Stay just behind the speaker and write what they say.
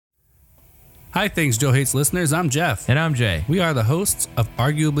Hi, Things Joe Hates listeners. I'm Jeff. And I'm Jay. We are the hosts of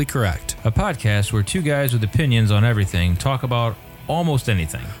Arguably Correct, A podcast where two guys with opinions on everything talk about almost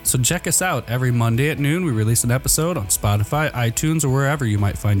anything. So check us out. Every Monday at noon, we release an episode on Spotify, iTunes, or wherever you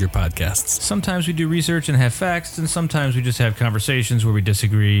might find your podcasts. Sometimes we do research and have facts, and sometimes we just have conversations where we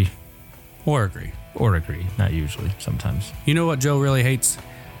disagree. Or agree. Or agree. Not usually. Sometimes. You know what Joe really hates?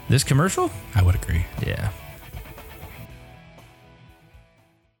 This commercial? I would agree. Yeah.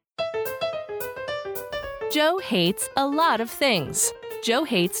 Joe hates a lot of things. Joe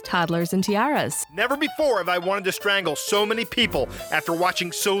hates toddlers and tiaras. Never before have I wanted to strangle so many people after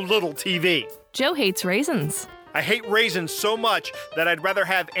watching so little TV. Joe hates raisins. I hate raisins so much that I'd rather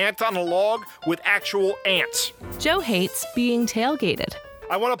have ants on a log with actual ants. Joe hates being tailgated.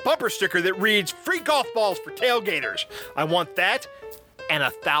 I want a bumper sticker that reads, "Free golf balls for tailgaters." I want that and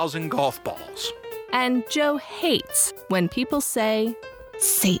 1,000 golf balls. And Joe hates when people say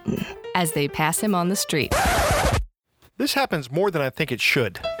Satan as they pass him on the street. This happens more than I think it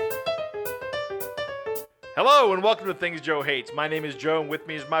should. Hello and welcome to Things Joe Hates. My name is Joe and with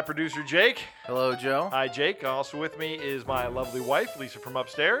me is my producer Jake. Hello, Joe. Hi, Jake. Also with me is my lovely wife, Lisa from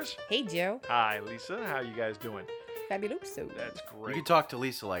upstairs. Hey, Joe. Hi, Lisa. How you guys doing? Fabuloso. That's You great. can talk to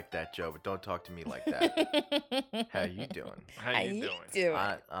Lisa like that, Joe, but don't talk to me like that. How you doing? How you doing?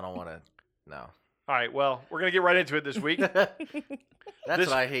 I don't want to. No. All right, well, we're going to get right into it this week. That's This-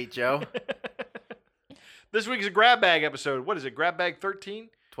 what I hate, Joe. This week is a grab bag episode. What is it? Grab bag 13?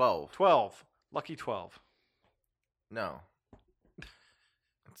 12. 12. Lucky 12. No.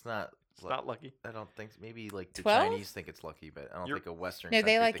 It's not. It's not lucky. I don't think. Maybe like the 12? Chinese think it's lucky, but I don't You're- think a Western. No,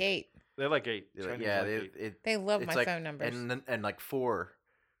 they country like think- 8. They're like 8. they're like- Chinese yeah, like 8. They love it's my like, phone numbers. and like 4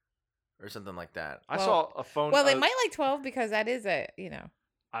 or something like that. I Well- saw a phone. Well, they might like 12 because that is a,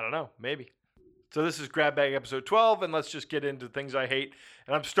 I don't know. Maybe. So this is grab bag episode 12, and let's just get into things I hate.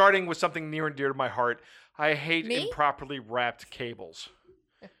 And I'm starting with something near and dear to my heart. I hate Me? improperly wrapped cables.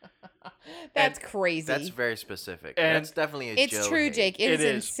 That's crazy. That's very specific. And that's definitely a It's Joe true, hate. Jake. It It is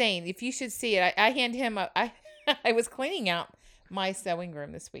is. insane. If you should see it, I hand him I was cleaning out my sewing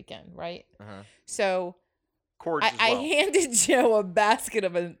room this weekend, right? Uh-huh. So Cords as I well. handed Joe a basket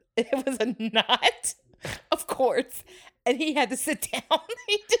of it was a knot, of course, and he had to sit down.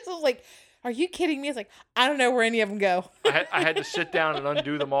 He just was like, "Are you kidding me?" I was like, "I don't know where any of them go." I had to sit down and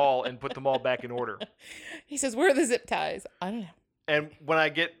undo them all and put them all back in order. He says, "Where are the zip ties?" I don't know. And when I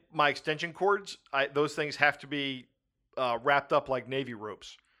get my extension cords, those things have to be wrapped up like Navy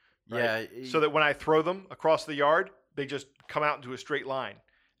ropes. Right? Yeah. So that when I throw them across the yard, they just come out into a straight line.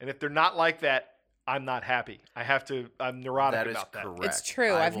 And if they're not like that, I'm not happy. I'm neurotic that is about that. correct. It's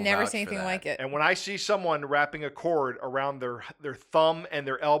true. I I've will never vouch seen for anything that. like it. And when I see someone wrapping a cord around their thumb and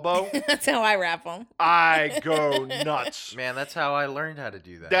their elbow, That's how I wrap them. I go nuts. Man, that's how I learned how to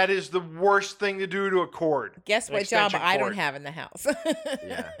do that. That is the worst thing to do to a cord. Guess An what job extension I don't cord. have in the house?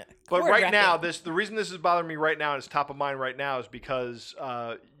 Yeah. But Cord right now, wrapping. the reason this is bothering me right now and it's top of mind right now is because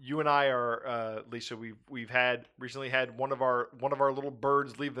you and I are Lisa. We've recently had one of our little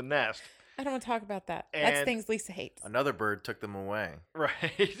birds leave the nest. I don't want to talk about that. That's And- things Lisa hates. Another bird took them away.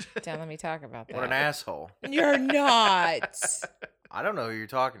 Right. Don't let me talk about that. What an asshole. You're not. I don't know who you're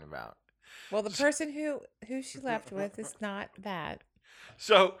talking about. Well, the person who she left with is not that.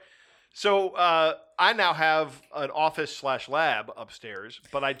 So I now have an office/lab upstairs,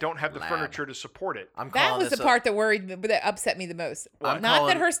 but I don't have the Lab. furniture to support it. I'm That calling was the this part that worried me, that upset me the most. I'm Not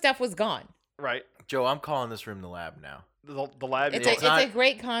calling- that her stuff was gone. Right. Joe, I'm calling this room the lab now. The lab. It's, Yeah, a, it's it's not- a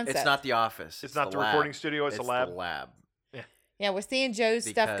great concept. It's not the office. It's not the lab. recording studio, it's the lab? the lab. Yeah, we're seeing Joe's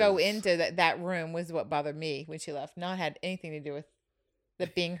stuff go Because- into that room was what bothered me when she left. Not had anything to do with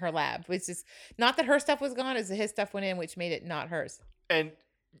it being her lab. It's just not that her stuff was gone, it's that his stuff went in, which made it not hers. And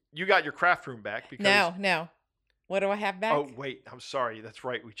you got your craft room back because No. What do I have back? Oh wait, I'm sorry. That's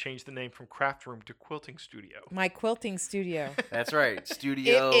right. We changed the name from craft room to quilting studio. My quilting studio. That's right.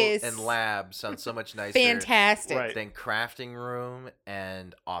 Studio It is and lab sound so much nicer Fantastic. Right. than crafting room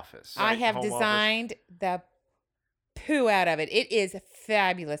and office. I Right, have home office. designed the poo out of it. It is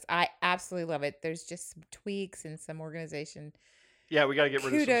fabulous. I absolutely love it. There's just some tweaks and some organization. Yeah, we got to get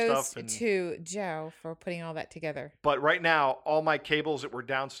rid of some Kudos stuff. And, to Joe for putting all that together. but right now, all my cables that were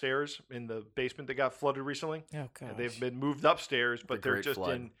downstairs in the basement that got flooded recently, Oh god. they've been moved upstairs, but The they're Great just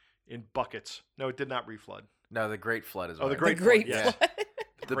Flood. in buckets. No, it did not reflood. No, the Great Flood is Oh, the what I Great the great Flood, yes. flood.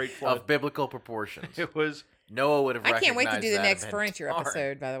 The Great Flood. of biblical proportions. It was Noah would have. I can't wait to recognized do the that next event. furniture Darn.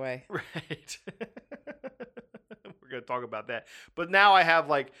 episode, by the way. right. We're gonna talk about that. But now I have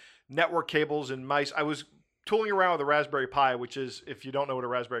like network cables and mice. I was tooling around with a Raspberry Pi, which is, if you don't know what a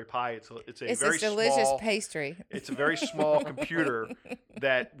Raspberry Pi, it's It's very this delicious small, pastry. It's a very small computer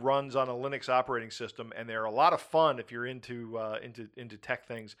that runs on a Linux operating system, and they're a lot of fun if you're into tech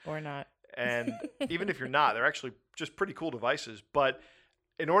things. Or not. And even if you're not, they're actually just pretty cool devices. But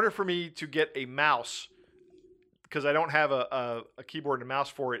in order for me to get a mouse, because I don't have a keyboard and a mouse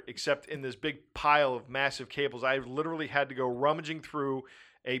for it, except in this big pile of massive cables, I literally had to go rummaging through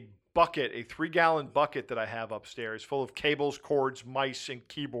a 3-gallon bucket that I have upstairs full of cables, cords, mice, and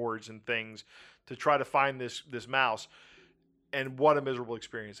keyboards and things to try to find this mouse. And what a miserable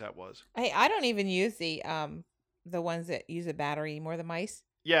experience that was. Hey, I don't even use the ones that use a battery more than mice.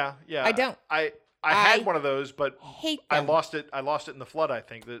 Yeah. I don't. I had one of those, but Hate I them. lost it in the flood, I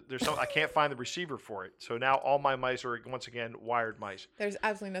think. There's I can't find the receiver for it. So now all my mice are, once again, wired mice. There's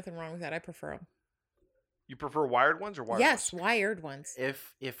absolutely nothing wrong with that. I prefer them. You prefer wired ones or wireless? Yes, wired ones.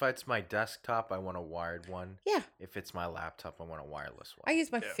 If it's my desktop, I want a wired one. Yeah. If it's my laptop, I want a wireless I one.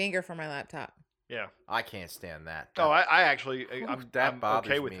 use my Yeah. finger for my laptop. Yeah. I can't stand that. Oh, I actually, I'm bothers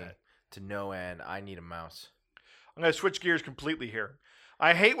okay with me that. to no end. I need a mouse. I'm going to switch gears completely here.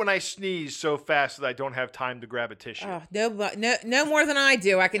 I hate when I sneeze so fast that I don't have time to grab a tissue. Oh, no more than I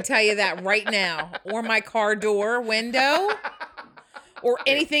do. I can tell you that right now. Or my car door window, or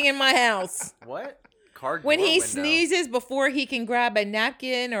anything in my house. What? Card When door he window. sneezes, before he can grab a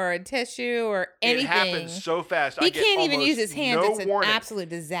napkin or a tissue or anything, It happens so fast. he I get can't even almost use his hands. No It's an warning. absolute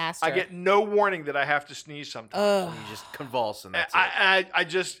disaster. I get no warning that I have to sneeze sometimes. Ugh. You just convulse and that's it.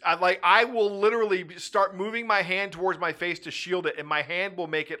 I will literally start moving my hand towards my face to shield it, and my hand will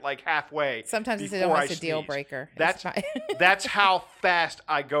make it like halfway. Sometimes it's before almost I a deal sneeze. breaker. It's That's fine. that's how fast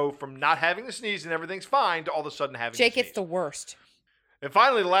I go from not having to sneeze and everything's fine to all of a sudden having Jake, to sneeze. it's the worst. And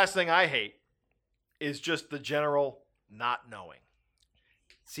finally, the last thing I hate is just the general not knowing.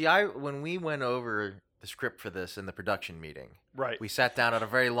 See, when we went over the script for this in the production meeting, Right. we sat down at a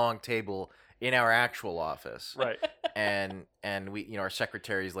very long table in our actual office. Right. And we, our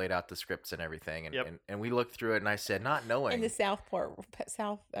secretaries laid out the scripts and everything, and, Yep. and we looked through it, and I said, not knowing. In the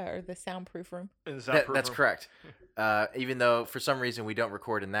or the soundproof room. In the That's soundproof room. correct. Even though for some reason we don't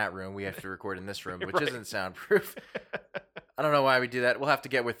record in that room, we have to record in this room, which Right. isn't soundproof. I don't know why we do that. We'll have to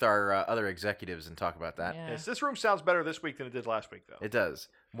get with our other executives and talk about that. Yeah. Yes, this room sounds better this week than it did last week, though. It does.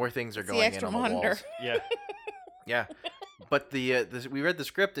 More things are It's the going in extra on the monitor. walls. Yeah, Yeah, but we read the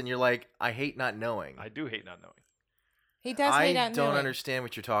script, and you're like, I hate not knowing. I do hate not knowing. He does I hate not don't knowing. understand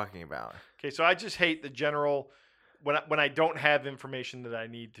what you're talking about. Okay, so I just hate the general when I don't have information that I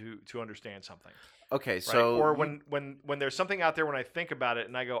need to understand something. Okay, Right? so Or when there's something out there when I think about it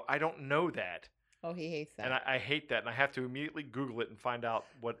and I go, I don't know that. Oh, he hates that. And I hate that, and I have to immediately Google it and find out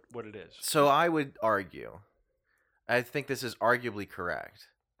what it is. So I would argue, I think this is arguably correct,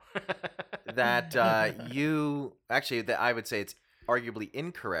 that I would say it's arguably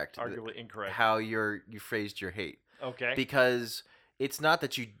incorrect. Arguably incorrect. How you phrased your hate, Okay. because it's not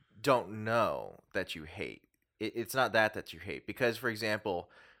that you don't know that you hate. It's not that you hate, because for example,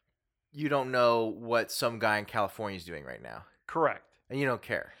 you don't know what some guy in California is doing right now, Correct. and you don't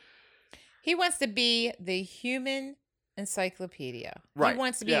care. He wants to be the human encyclopedia. Right. He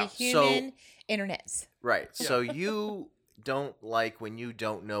wants to be Yeah. a human internets. Right. So you don't like when you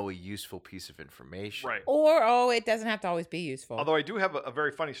don't know a useful piece of information. Right. Or, it doesn't have to always be useful. Although I do have a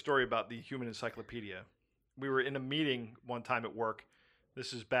very funny story about the Human Encyclopedia. We were in a meeting one time at work.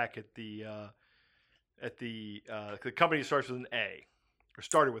 This is back at the company starts with an A, or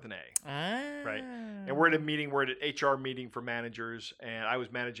started with an A. Right. And we're at a meeting. We're at an HR meeting for managers, and I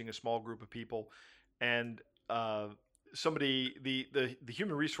was managing a small group of people, and somebody, the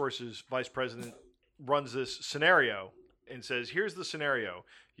human resources vice president, runs this scenario and says, "Here's the scenario.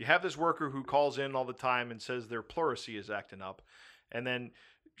 You have this worker who calls in all the time and says their pleurisy is acting up," and then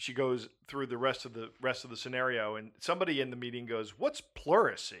she goes through the rest of the scenario, and somebody in the meeting goes, "What's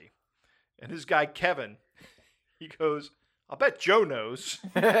pleurisy?" And this guy Kevin, he goes, "I'll bet Joe knows."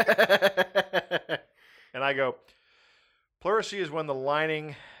 And I go, "Pleurisy is when the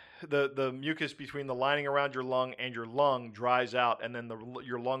lining, the mucus between the lining around your lung and your lung dries out, and then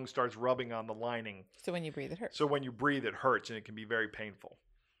your lung starts rubbing on the lining. So when you breathe, it hurts. So when you breathe, it hurts, and it can be very painful."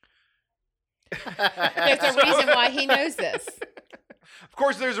 There's a reason why he knows this. Of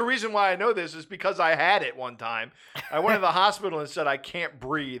course, there's a reason why I know this is because I had it one time. I went to the hospital and said, "I can't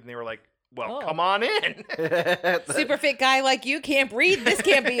breathe." And they were like, "Well, Oh. come on in." Super fit guy like you can't breathe. This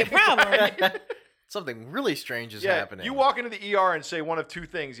can't be a problem. Something really strange is Yeah, happening. you walk into the ER and say one of two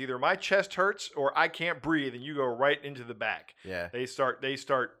things: either my chest hurts or I can't breathe, and you go right into the back. Yeah. They start.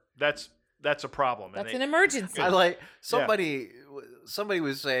 That's a problem. That's and an emergency. I like somebody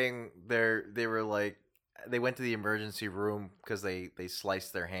was saying they were like, they went to the emergency room because they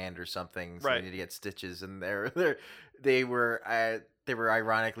sliced their hand or something, so Right. they needed to get stitches, and they were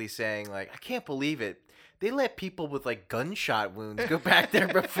ironically saying like, I can't believe it. They let people with like gunshot wounds go back there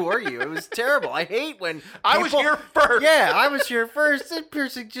before you. It was terrible. I hate when I was here first. Yeah, I was here first. This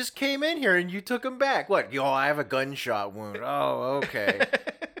person just came in here and you took him back. What? Yo, I have a gunshot wound. Oh, okay.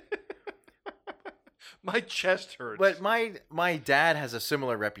 My chest hurts. But my dad has a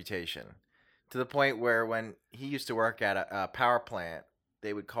similar reputation, to the point where when he used to work at a power plant,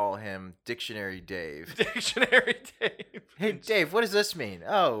 they would call him Dictionary Dave. Dictionary Dave. Hey, Dave, what does this mean?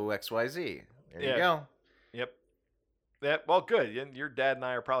 Oh, XYZ. There you go. Yep. Yeah. Well, good. Your dad and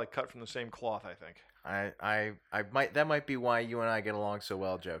I are probably cut from the same cloth, I think. I might that might be why you and I get along so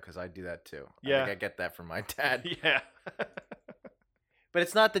well, Joe, because I do that too. Yeah. I think I get that from my dad. Yeah. But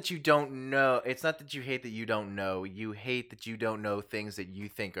it's not that you don't know. It's not that you hate that you don't know. You hate that you don't know things that you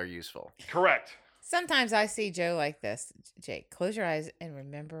think are useful. Correct. Sometimes I see Joe like this. Jake, close your eyes and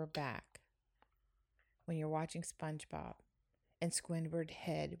remember back when you're watching SpongeBob and Squidward's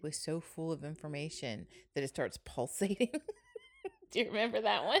head was so full of information that it starts pulsating. Do you remember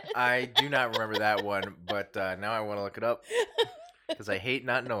that one? I do not remember that one, but now I want to look it up because I hate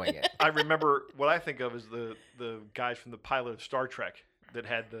not knowing it. I remember what I think of as the guys from the pilot of Star Trek that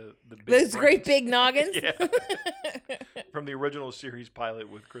had the big Those great brains. big noggins. Yeah. From the original series pilot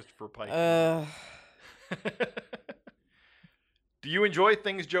with Christopher Pike. Do you enjoy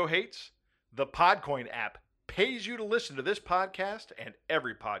things Joe hates? The Podcoin app pays you to listen to this podcast and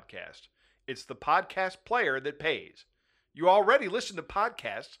every podcast. It's the podcast player that pays. You already listen to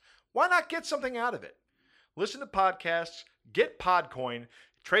podcasts. Why not get something out of it? Listen to podcasts, get Podcoin,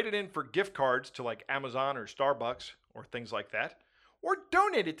 trade it in for gift cards to like Amazon or Starbucks or things like that, or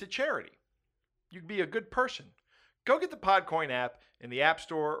donate it to charity. You'd be a good person. Go get the Podcoin app in the App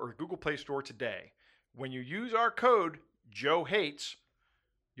Store or Google Play Store today. When you use our code JOEHATES,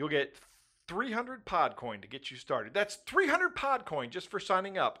 you'll get 300 Podcoin to get you started. That's 300 Podcoin just for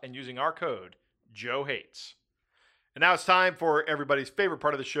signing up and using our code JOEHATES. And now it's time for everybody's favorite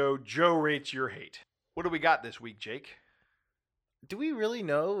part of the show, Joe Rates Your Hate. What do we got this week, Jake? Do we really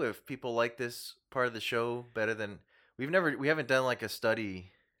know if people like this part of the show better than we haven't done like a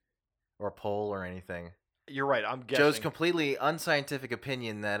study or a poll or anything. You're right. I'm guessing. Joe's completely unscientific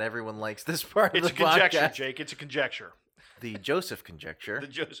opinion that everyone likes this part It's of a the conjecture, podcast. Jake. It's a conjecture. The Joseph conjecture. The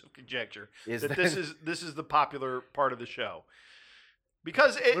Joseph conjecture Is that that- this is the popular part of the show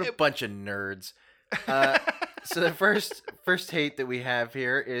because What a bunch of nerds. So the first hate that we have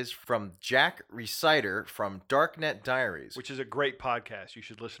here is from Jack Reciter from Darknet Diaries. which is a great podcast. You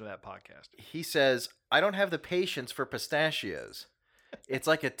should listen to that podcast. He says, "I don't have the patience for pistachios. It's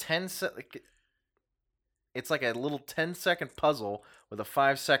like it's like a little 10-second puzzle with a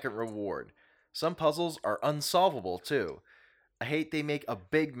 5-second reward. Some puzzles are unsolvable too. I hate they make a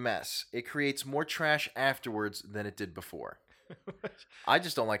big mess. It creates more trash afterwards than it did before. I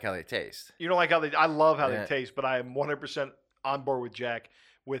just don't like how they taste." You don't like how I love how Yeah. they taste, but I am 100% on board with Jack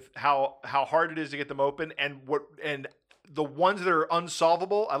with how hard it is to get them open and the ones that are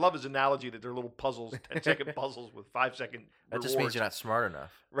unsolvable. I love his analogy that they're little puzzles, 10-second puzzles with 5-second That just means you're not smart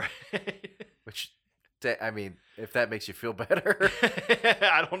enough. right. Which, I mean, if that makes you feel better,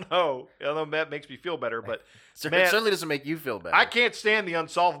 I don't know. I don't know if that makes me feel better, but it Man, certainly doesn't make you feel better. I can't stand the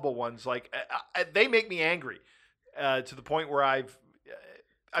unsolvable ones. Like they make me angry to the point where I've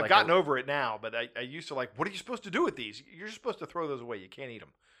Like gotten over it now. But I used to like, what are you supposed to do with these? You're just supposed to throw those away. You can't eat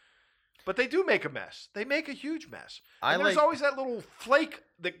them. But they do make a mess. They make a huge mess. And there's always that little flake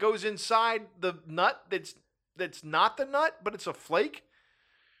that goes inside the nut. That's not the nut, but it's a flake.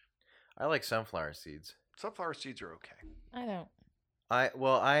 I like sunflower seeds. Sunflower seeds are okay. I don't.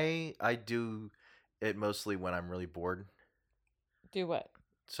 I do it mostly when I'm really bored. Do what?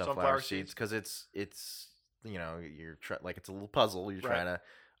 Sunflower seeds, because it's you're like it's a little puzzle. You're Right. trying to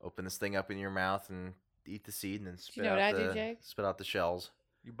open this thing up in your mouth and eat the seed and then spit you know out what I do, Jake? spit out the shells.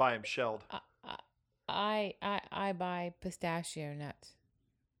 You buy them shelled. I buy pistachio nuts.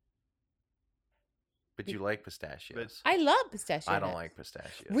 But you like pistachios. I love pistachio I don't nuts. like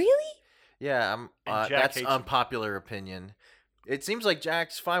pistachios. Really? Yeah, And Jack that's hates 'em. unpopular opinion. It seems like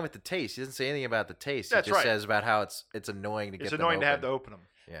Jack's fine with the taste. He doesn't say anything about the taste. That's he just right. says about how it's annoying to get It's them annoying to have open. to open them.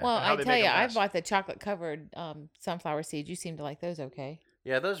 Yeah. Well, And how I they tell make you, a I mess. bought the chocolate covered sunflower seeds. You seem to like those, okay?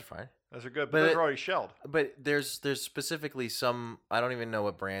 Yeah, those are fine. Those are good, But but those it- are already shelled. But there's specifically some, I don't even know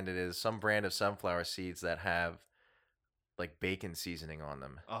what brand it is, some brand of sunflower seeds that have like bacon seasoning on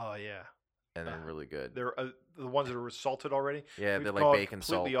them, Oh yeah, and they're really good. they're the ones that are salted already. Yeah, We've they're like gone bacon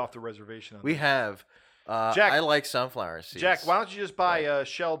salt. completely off the reservation. On We that. have. Jack- I like sunflower seeds. Jack, why don't you just buy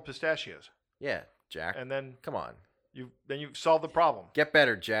shelled pistachios? Yeah, Jack. and then Come on. you've solved the problem. Get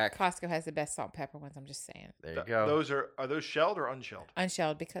better, Jack. Costco has the best salt and pepper ones. I'm just saying. There you go. Those are those shelled or unshelled?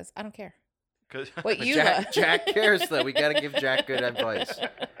 Unshelled because I don't care. Because What you Jack cares, though. We got to give Jack good advice.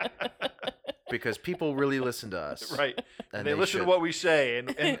 Because people really listen to us. right, And they listen should. to what we say, and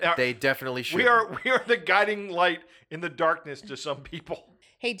They definitely should. we are the guiding light in the darkness to some people.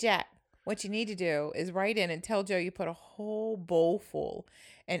 Hey, Jack, what you need to do is write in and tell Joe you put a whole bowl full.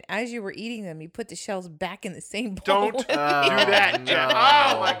 And as you were eating them, you put the shells back in the same bowl. Don't do that, Jack.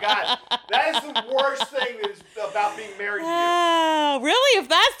 no. Oh my God, that is the worst thing that is about being married to you. Oh, really? If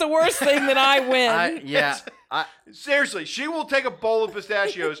that's the worst thing, then I win. Yeah. Seriously, she will take a bowl of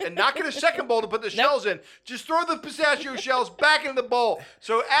pistachios and not get a second bowl to put the shells in. Just throw the pistachio shells back in the bowl.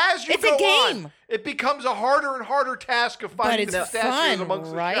 So as you It's a go game. on, it becomes a harder and harder task of finding it's the pistachios fun,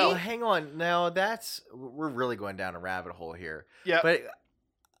 amongst right? the Well, shells. hang on. Now, we're really going down a rabbit hole here. Yeah. But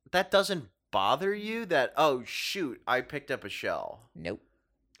that doesn't bother you that, oh, shoot, I picked up a shell. Nope.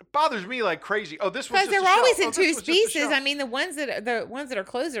 It bothers me like crazy. Oh, this was Because just they're a always shell. in Oh, two this was just a pieces. shell. I mean, the ones that are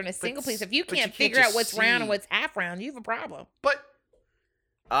closed are in a single piece. If you but you can't can't figure out just what's round and see. what's half round, you have a problem. But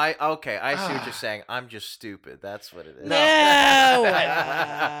I see what you're saying. I'm just stupid. That's what it is. No.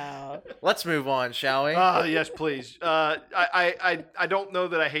 Let's move on, shall we? yes, please. I don't know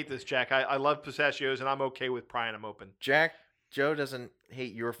that I hate this, Jack. I love pistachios, and I'm okay with prying them open. Joe doesn't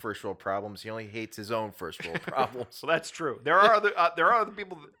hate your first world problems. He only hates his own first world problems So that's true. There are other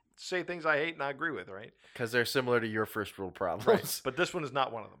people that say things I hate and I agree with, right? because they're similar to your first world problems. But this one is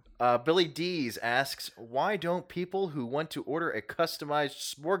not one of them. Billy Dees asks, why don't people who want to order a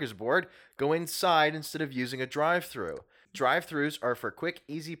customized smorgasbord go inside instead of using a drive-thru? Drive-thrus are for quick,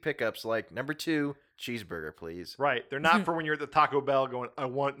 easy pickups like number 2, cheeseburger, please. Right. They're not for when you're at the Taco Bell going, I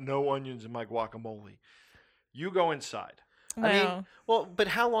want no onions in my guacamole. You go inside. I mean, but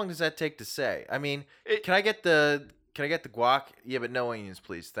how long does that take to say? I mean, It- can I get the guac? Yeah, but no onions,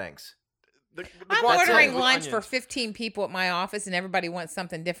 please. Thanks. The I'm guacamole ordering with lunch for onions. 15 people at my office, and everybody wants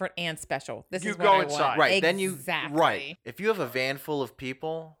something different and special. This You is go what I inside. want. Right. Exactly. Right. If you have a van full of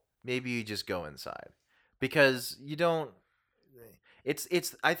people, maybe you just go inside because you don't.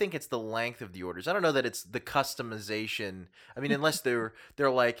 It's. I think it's the length of the orders. I don't know that it's the customization. I mean, unless they're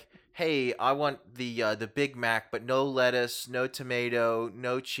like, hey, I want the Big Mac, but no lettuce, no tomato,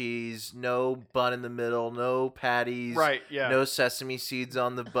 no cheese, no bun in the middle, no patties, Right, yeah. no sesame seeds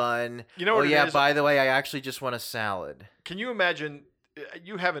on the bun. You know what Oh it yeah. is? By the way, I actually just want a salad. Can you imagine?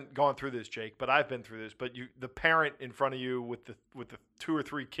 You haven't gone through this, Jake, but I've been through this. But the parent in front of you with the 2 or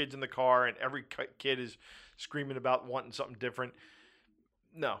 3 kids in the car, and every kid is screaming about wanting something different.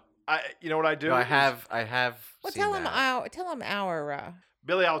 No, you know what I do? No, I is- have. Well, seen tell them that. our.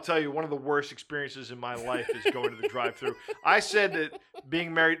 Billy, I'll tell you, one of the worst experiences in my life is going to the drive-thru. I said that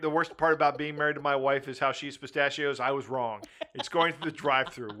being married, the worst part about being married to my wife is how she eats pistachios. I was wrong. It's going to the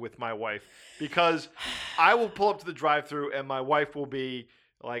drive-thru with my wife because I will pull up to the drive-thru and my wife will be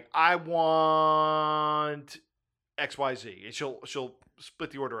like, I want XYZ. And she'll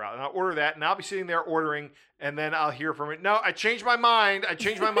split the order out. And I'll order that and I'll be sitting there ordering and then I'll hear from her, no, I changed my mind.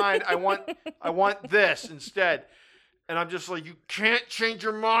 I want this instead. And I'm just like, you can't change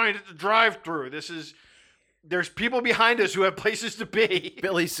your mind at the drive-thru. There's people behind us who have places to be.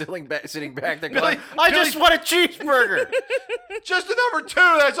 Billy's sitting back there Billy- going, I Billy- just want a cheeseburger. Just a number 2.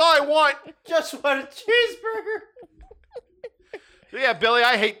 That's all I want. Just want a cheeseburger. So yeah, Billy,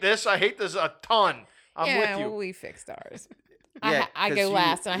 I hate this. I hate this a ton. I'm yeah, with you. well, we fixed ours. Yeah, I 'cause go you-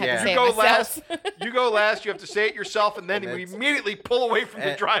 last, and I have yeah. to say You it go myself. last. You go last. You have to say it yourself, and then And we it's- immediately pull away from the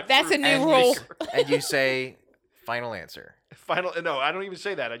and- drive-thru. That's a new And rule. and you say, final answer. Final. No, I don't even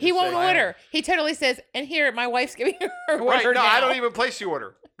say that. I just He won't say, order. He totally says, and here, my wife's giving her order Right? No, now. I don't even place the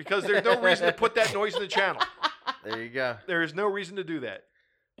order because there's no reason to put that noise in the channel. There you go. There is no reason to do that.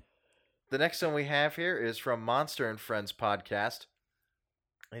 The next one we have here is from Monster and Friends podcast.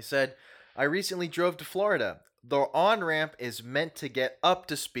 They said, I recently drove to Florida. The on-ramp is meant to get up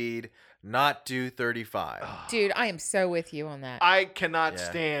to speed, not do 35. Dude, I am so with you on that. I cannot Yeah.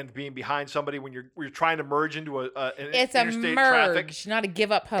 stand being behind somebody when you're trying to merge into an It's a interstate merge, traffic. not a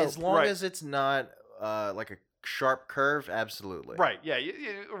give up hope. As long Right. as it's not like a sharp curve, absolutely. Right? Yeah,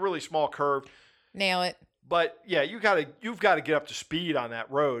 a really small curve. Nail it. But yeah, you've got to get up to speed on that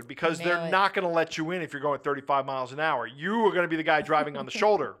road because Nail they're it. not going to let you in if you're going 35 miles an hour. You are going to be the guy driving on the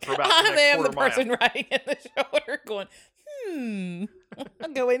shoulder for about the I next am the quarter mile. person riding in the shoulder going,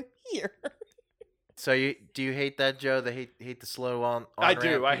 I'll go in here. So do you hate that, Joe? They hate the slow on I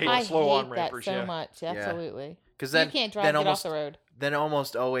do. I hate I slow hate on-rampers, that so yeah. much. Absolutely. because then you can't drive then it almost off the road. then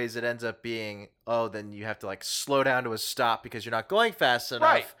almost always it ends up being then you have to like slow down to a stop because you're not going fast enough.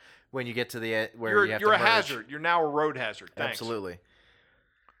 Right. when you get to the where You're you have a to merge. hazard. You're now a road hazard. Thanks. Absolutely.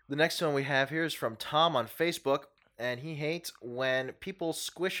 The next one we have here is from Tom on Facebook, and he hates when people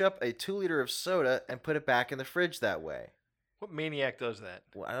squish up a 2 liter of soda and put it back in the fridge that way. What maniac does that?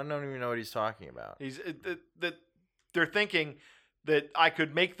 Well, I don't even know what he's talking about. They're thinking that I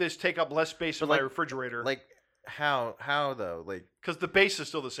could make this take up less space in my refrigerator. Like how though? Like because the base is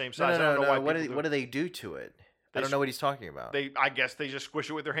still the same size. I don't know why. What do they do to it? I don't know what he's talking about. I guess they just squish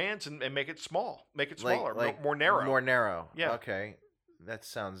it with their hands and make it small, make it smaller, like more narrow. More narrow. Yeah. Okay. That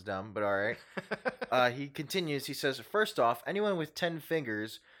sounds dumb, but all right. He continues. He says, first off, anyone with 10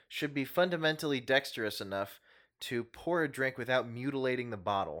 fingers should be fundamentally dexterous enough to pour a drink without mutilating the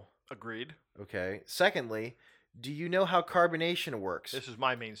bottle. Agreed. Okay. Secondly, do you know how carbonation works? This is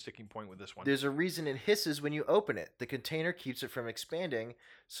my main sticking point with this one. There's a reason it hisses when you open it. The container keeps it from expanding,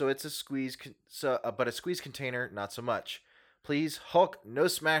 so it's a squeeze. But a squeeze container, not so much. Please, Hulk, no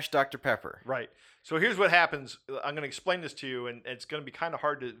smash Dr. Pepper. Right. So here's what happens. I'm going to explain this to you, and it's going to be kind of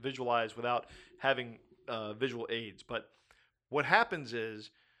hard to visualize without having visual aids. But what happens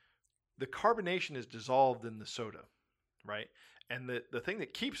is the carbonation is dissolved in the soda, right? And the thing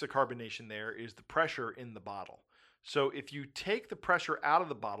that keeps the carbonation there is the pressure in the bottle. So if you take the pressure out of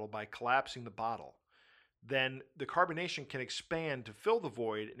the bottle by collapsing the bottle, then the carbonation can expand to fill the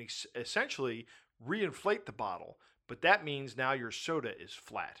void and essentially reinflate the bottle. But that means now your soda is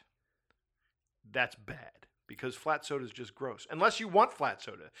flat. That's bad because flat soda is just gross. Unless you want flat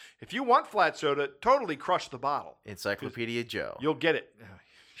soda. If you want flat soda, totally crush the bottle. Encyclopedia Joe. You'll get it.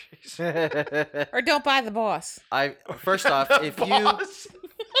 Or don't buy the Boss. First off, if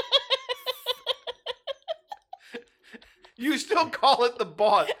you still call it the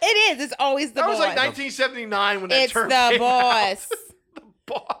Boss. It is. It's always the That Boss. was like 1979 when that it's term the came Boss. out. The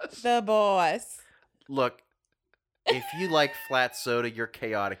Boss. The Boss. Look, if you like flat soda, you're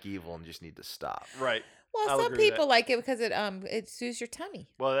chaotic evil and just need to stop. Right. Well, I'll some agree with people that. like it because it soothes your tummy.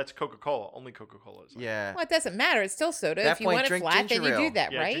 Well, that's Coca-Cola. Only Coca-Cola is like Yeah. Well, it doesn't matter. It's still soda. That If you point, want it drink flat, then you ginger do ale.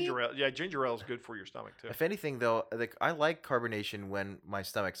 that, yeah, right? ginger ale. Yeah, ginger ale is good for your stomach too. If anything, though, like I like carbonation when my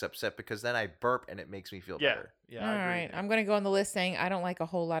stomach's upset because then I burp and it makes me feel better. Yeah. All I agree right. with you. I'm going to go on the list saying I don't like a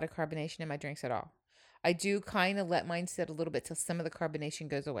whole lot of carbonation in my drinks at all. I do kind of let mine sit a little bit till some of the carbonation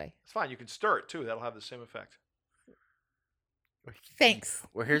goes away. It's fine. You can stir it too. That'll have the same effect. Thanks.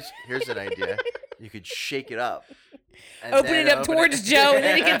 Well, here's an idea. You could shake it up. and Open then it up open towards Joe, and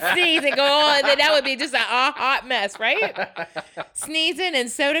then he can sneeze and go on. And then that would be just a hot mess, right? Sneezing and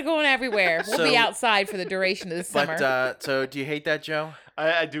soda going everywhere. We'll be So- outside for the duration of the summer. But so do you hate that, Joe?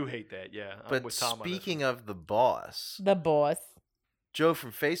 I do hate that. Yeah. I'm But with Tom on this speaking of the boss, the Boss. Joe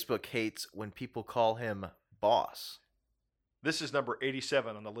from Facebook hates when people call him boss. This is number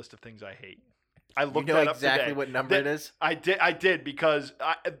 87 on the list of things I hate. I looked You know that up exactly today. what number it is? I did because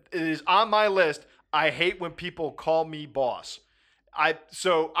it is on my list. I hate when people call me boss.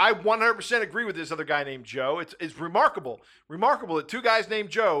 So I 100% agree with this other guy named Joe. It's remarkable that two guys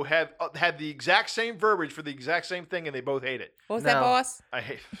named Joe have had the exact same verbiage for the exact same thing, and they both hate it. What was that, No. Boss? I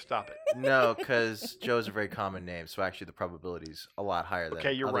hate. Stop it. No, because Joe's a very common name, so actually the probability's a lot higher than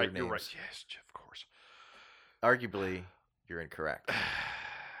Okay, you're other right. names. You're right. Yes, of course. Arguably, you're incorrect.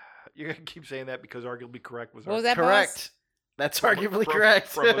 You're gonna keep saying that because arguably correct was What was that, Correct. Boss? That's From- arguably from- correct.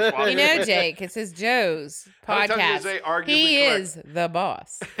 from a swap. You know, Jake, it says Joe's How many times did podcast. you say arguably He correct? is the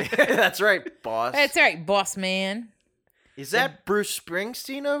boss. That's right, boss. That's right, boss man. Is that Bruce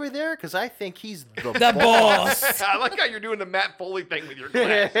Springsteen over there? Because I think he's the, The boss. I like how you're doing the Matt Foley thing with your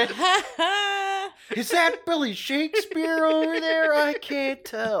glasses. Is that Billy Shakespeare over there? I can't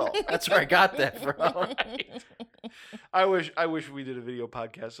tell. That's where I got that from. I wish we did a video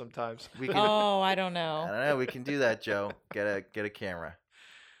podcast sometimes. We can, Oh, I don't I know. don't know. We can do that, Joe. Get a camera.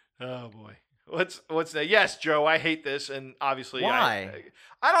 Oh boy. What's that? Yes, Joe, I hate this, and obviously Why?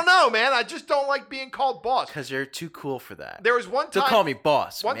 I don't know, man. I just don't like being called boss. Because you're too cool for that. There was one time Don't call me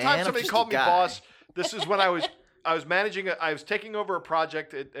boss. One man. time I'm somebody just a called me guy. boss. This is when I was managing. I was taking over a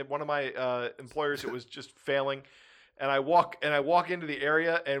project at one of my employers. It was just failing, and I walk into the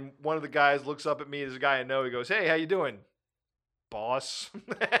area, and one of the guys looks up at me. There's a guy I know. He goes, "Hey, how you doing, boss?"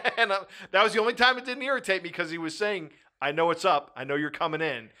 And that was the only time it didn't irritate me because he was saying, "I know what's up. I know you're coming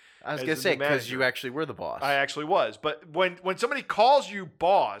in." I was as gonna the say new because manager. you actually were the boss. I actually was, but when somebody calls you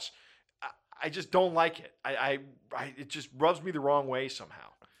boss, I just don't like it. It just rubs me the wrong way somehow.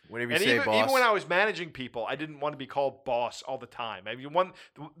 Whenever you And say even boss, when I was managing people, I didn't want to be called boss all the time. I mean,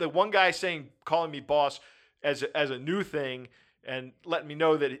 the one guy calling me boss as a new thing and letting me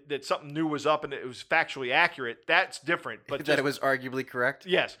know that something new was up and it was factually accurate, that's different. But that it was arguably correct.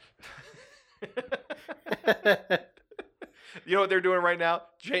 yes. You know what they're doing right now?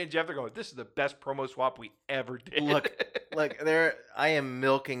 Jay and Jeff, they're going, this is the best promo swap we ever did. Look, I am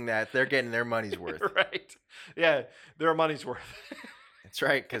milking that. They're getting their money's worth. Right. Yeah, their money's worth. That's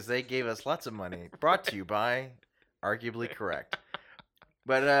right, because they gave us lots of money. Brought to you by Arguably Correct.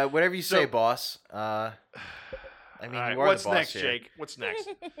 But whatever you say, boss. I mean, right, you are what's the boss next, here. Jake? What's next?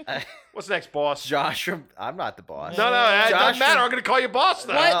 What's next, boss? Josh from... I'm not the boss. No, it Josh doesn't matter. from- I'm going to call you boss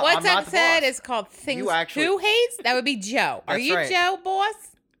now. What, I'm what's not the said boss. is called things You actually- who hates? That would be Joe. Are That's you right. Joe, boss?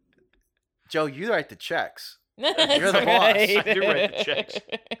 Joe, you write the checks. You're the boss. I do write the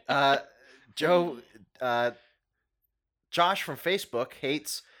checks. Joe, Josh from Facebook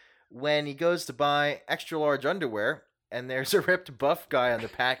hates when he goes to buy extra large underwear and there's a ripped buff guy on the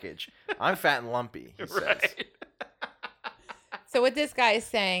package. I'm fat and lumpy, he says. Right. So what this guy is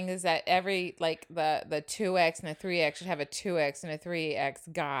saying is that every the 2X and a 3X should have a 2X and a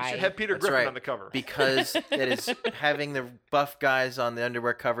 3X guy. You should have Peter That's Griffin right. on the cover. Because it is having the buff guys on the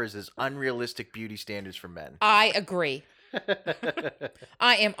underwear covers is unrealistic beauty standards for men. I agree.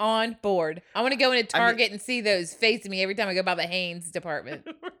 I am on board. I want to go into Target and see those facing me every time I go by the Hanes department.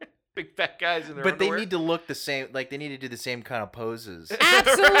 Big fat guys in their But underwear. they need to look the same, like they need to do the same kind of poses.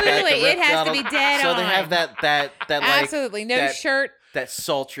 Absolutely. Like the It has to be ripped dead so on. they have that like Absolutely. No that- shirt. that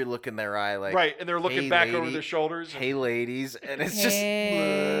sultry look in their eye, like right, and they're looking "Hey, back lady. over their shoulders. Hey ladies, and it's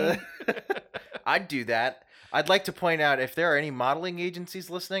Hey. just I'd do that. I'd like to point out if there are any modeling agencies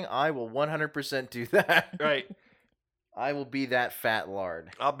listening, I will 100% do that. Right. I will be that fat lard.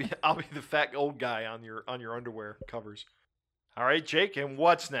 I'll be the fat old guy on your underwear covers. All right, Jake, and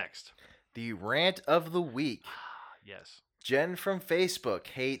what's next? The rant of the week. Yes. Jen from Facebook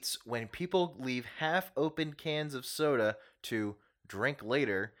hates when people leave half-open cans of soda to drink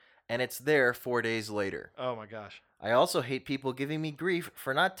later, and it's there 4 days later. Oh my gosh. I also hate people giving me grief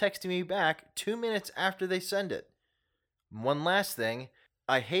for not texting me back 2 minutes after they send it. One last thing,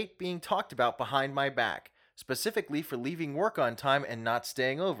 I hate being talked about behind my back, specifically for leaving work on time and not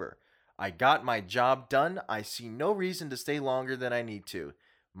staying over. I got my job done. I see no reason to stay longer than I need to.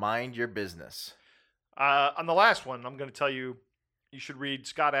 Mind your business. On the last one, I'm going to tell you, you should read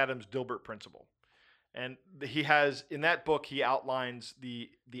Scott Adams' Dilbert Principle. And he has, in that book, he outlines the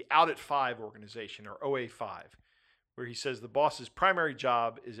Out at 5 organization, or OA5, where he says the boss's primary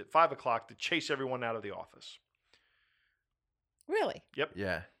job is at 5 o'clock to chase everyone out of the office. Really? Yep.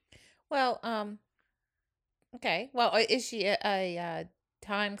 Yeah. Well, okay. Well, is she a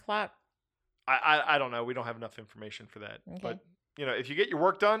time clock? I don't know. We don't have enough information for that. Okay. But, if you get your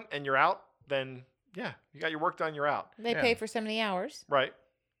work done and you're out, then, yeah, you got your work done, you're out. They Yeah. pay for so many hours. Right.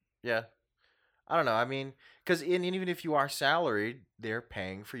 Yeah. I don't know. I mean, because even if you are salaried, they're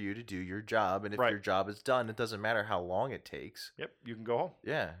paying for you to do your job. And if Right. your job is done, it doesn't matter how long it takes. Yep. You can go home.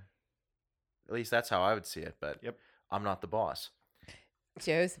 Yeah. At least that's how I would see it. But Yep. I'm not the boss.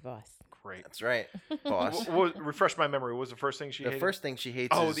 Joe's the boss. Great. That's right, boss. Refresh my memory. What was the first thing she The hated? first thing she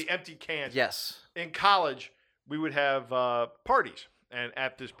hates Oh, is... the empty cans. Yes. In college, we would have parties. And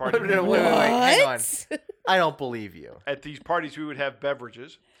at this party, Wait, hang on. What? I don't believe you. at these parties, we would have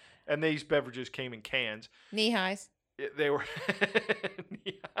beverages. And these beverages came in cans. Knee highs. They were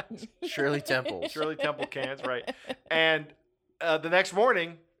Shirley Temple. Shirley Temple cans, right? And the next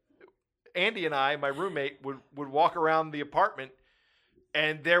morning, Andy and I, my roommate, would walk around the apartment,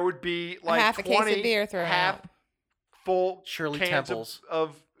 and there would be like half a case of 20 beer thrown half out. full Shirley cans Temples.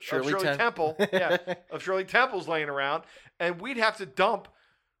 of Shirley Temple, of Shirley Temples laying around, and we'd have to dump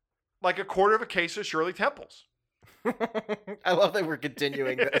like a quarter of a case of Shirley Temples. I love that we're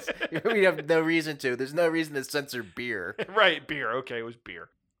continuing this. We have no reason to. There's no reason to censor beer. Right, beer. Okay, it was beer.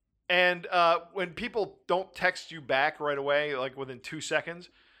 And when people don't text you back right away, like within 2 seconds,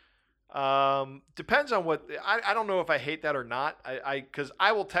 depends on what. I don't know if I hate that or not. Because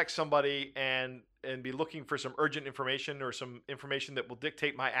I will text somebody and be looking for some urgent information or some information that will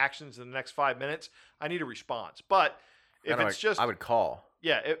dictate my actions in the next 5 minutes. I need a response. But if it's just, I would call.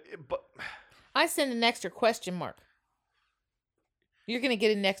 yeah, but I send an extra question mark. You're gonna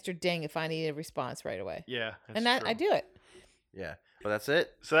get an extra ding if I need a response right away. yeah, that's And that true. I do it. Yeah. But that's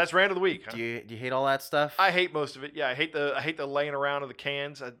it. So that's rant of the week. Huh? Do you hate all that stuff? I hate most of it. Yeah, I hate the laying around of the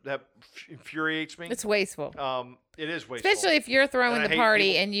cans. That infuriates me. It's wasteful. It is wasteful. Especially if you're throwing And I the hate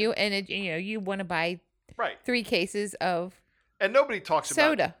party people- and you want to buy right. 3 cases of And nobody talks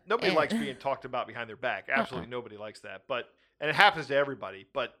soda. about nobody And- likes being talked about behind their back. Absolutely nobody likes that. And it happens to everybody,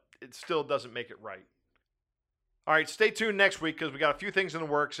 but it still doesn't make it right. All right, stay tuned next week because we got a few things in the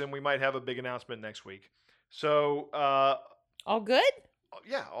works and we might have a big announcement next week. So all good.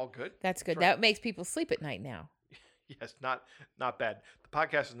 yeah, all good. That's good. That's right. That makes people sleep at night now. Yes, not bad. The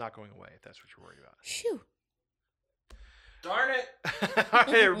podcast is not going away if that's what you're worried about. Shoo. Darn it. All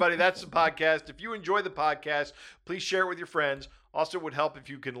right, everybody, that's the podcast. If you enjoy the podcast, please share it with your friends. Also, it would help if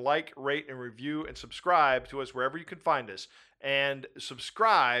you can like, rate, and review and subscribe to us wherever you can find us. And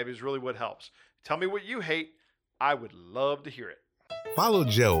subscribe is really what helps. Tell me what you hate. I would love to hear it. Follow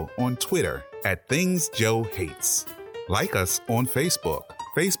Joe on Twitter at Things Joe Hates. Like us on Facebook,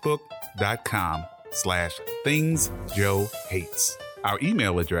 facebook.com/Things Joe Hates. Our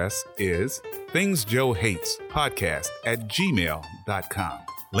email address is thingsjoehatespodcast@gmail.com.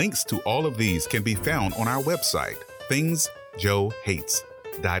 Links to all of these can be found on our website,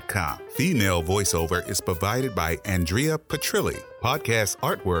 thingsjoehates.com. Female voiceover is provided by Andrea Petrilli. Podcast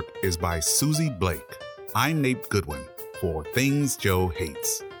artwork is by Susie Blake. I'm Nate Goodwin for Things Joe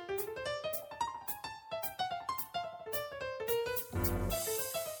Hates.